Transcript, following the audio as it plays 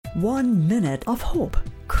1 Minute of Hope,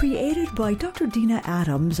 created by Dr. Dina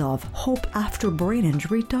Adams of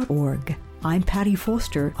hopeafterbraininjury.org. I'm Patty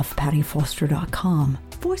Foster of pattyfoster.com,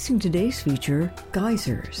 voicing today's feature,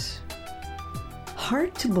 Geysers.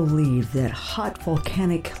 Hard to believe that hot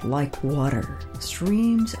volcanic-like water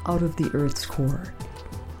streams out of the Earth's core.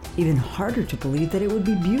 Even harder to believe that it would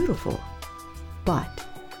be beautiful. But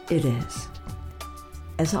it is.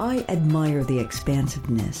 As I admire the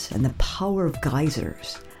expansiveness and the power of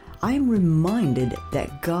geysers, I am reminded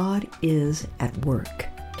that God is at work.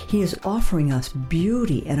 He is offering us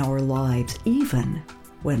beauty in our lives even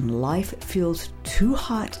when life feels too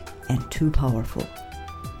hot and too powerful.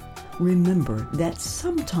 Remember that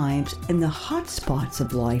sometimes in the hot spots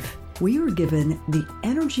of life, we are given the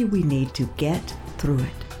energy we need to get through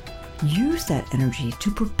it. Use that energy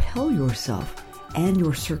to propel yourself and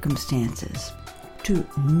your circumstances to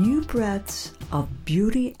new breaths of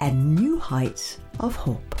beauty and new heights of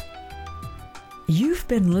hope. You've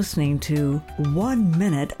been listening to 1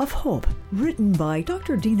 Minute of Hope, written by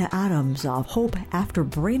Dr. Dina Adams of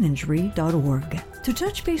hopeafterbraininjury.org. To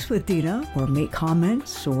touch base with Dina or make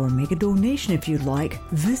comments or make a donation if you'd like,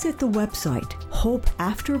 visit the website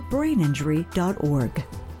hopeafterbraininjury.org.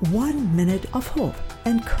 1 Minute of Hope,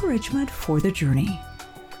 encouragement for the journey.